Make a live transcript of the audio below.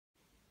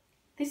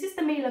This is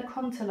the Miele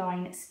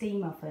ContourLine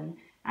steam oven,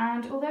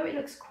 and although it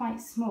looks quite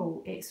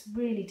small, it's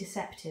really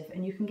deceptive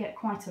and you can get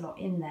quite a lot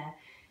in there.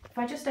 If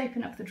I just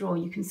open up the drawer,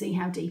 you can see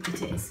how deep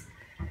it is.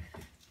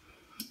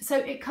 So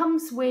it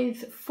comes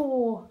with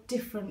 4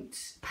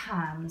 different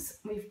pans.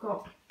 We've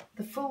got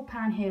the full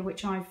pan here,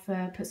 which I've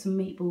put some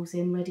meatballs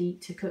in ready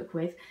to cook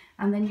with,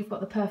 and then you've got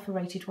the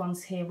perforated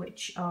ones here,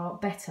 which are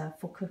better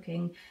for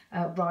cooking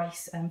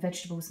rice and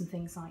vegetables and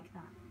things like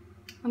that.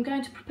 I'm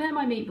going to prepare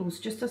my meatballs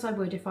just as I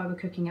would if I were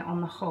cooking it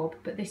on the hob,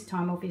 but this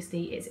time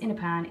obviously it's in a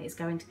pan, it's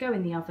going to go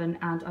in the oven,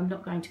 and I'm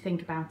not going to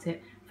think about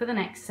it for the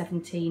next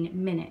 17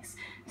 minutes.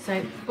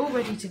 So all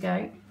ready to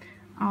go.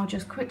 I'll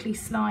just quickly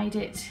slide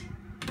it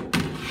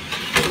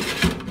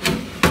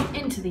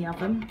into the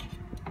oven.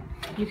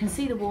 You can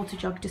see the water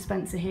jug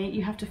dispenser here.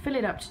 You have to fill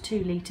it up to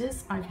 2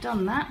 litres. I've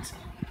done that,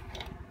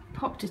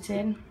 popped it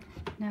in.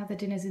 Now the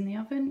dinner's in the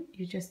oven,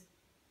 you just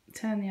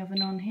turn the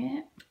oven on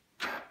here.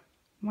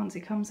 Once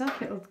it comes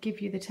up, it'll give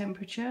you the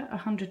temperature.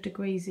 100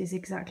 degrees is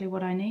exactly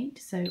what I need,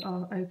 so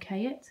I'll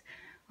OK it.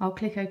 I'll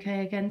click OK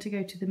again to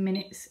go to the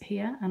minutes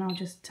here, and I'll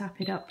just tap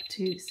it up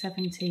to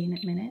 17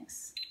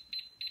 minutes.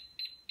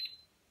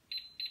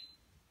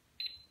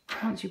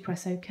 Once you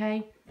press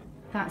OK,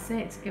 that's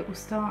it. It will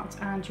start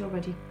and you're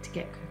ready to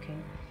get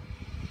cooking.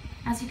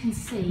 As you can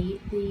see,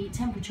 the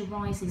temperature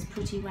rises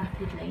pretty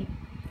rapidly.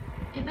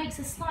 It makes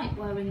a slight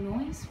whirring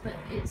noise, but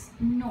it's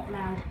not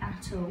loud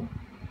at all.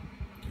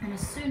 And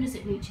as soon as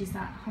it reaches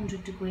that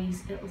 100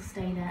 degrees, it will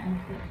stay there and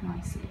cook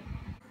nicely.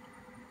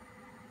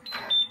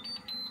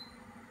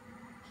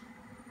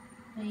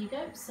 There you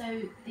go,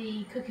 so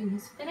the cooking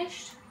has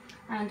finished,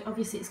 and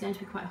obviously it's going to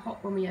be quite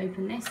hot when we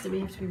open this, so we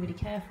have to be really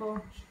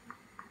careful.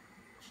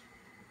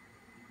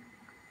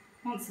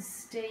 Once the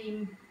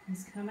steam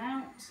has come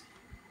out,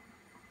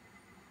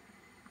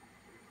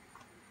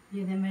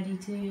 you're then ready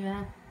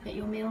to get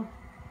your meal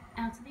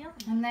out of the oven.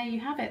 And there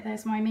you have it,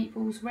 there's my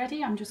meatballs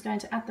ready. I'm just going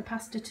to add the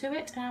pasta to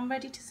it and I'm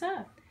ready to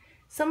serve.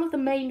 Some of the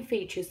main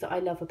features that I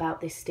love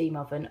about this steam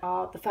oven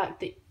are the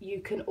fact that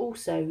you can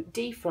also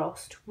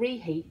defrost,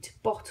 reheat,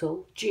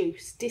 bottle,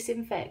 juice,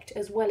 disinfect,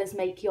 as well as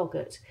make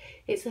yoghurt.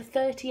 It's a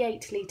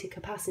 38 litre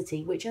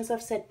capacity, which, as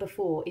I've said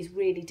before, is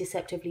really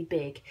deceptively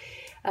big.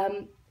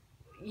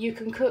 You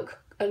can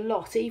cook a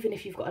lot, even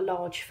if you've got a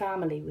large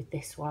family with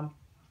this one.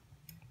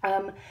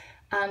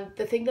 And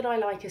the thing that I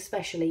like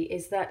especially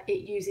is that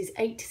it uses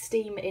 8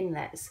 steam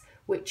inlets,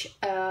 which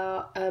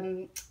are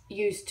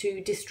used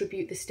to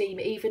distribute the steam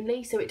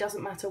evenly, so it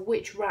doesn't matter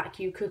which rack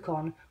you cook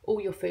on, all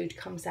your food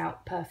comes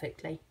out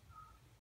perfectly.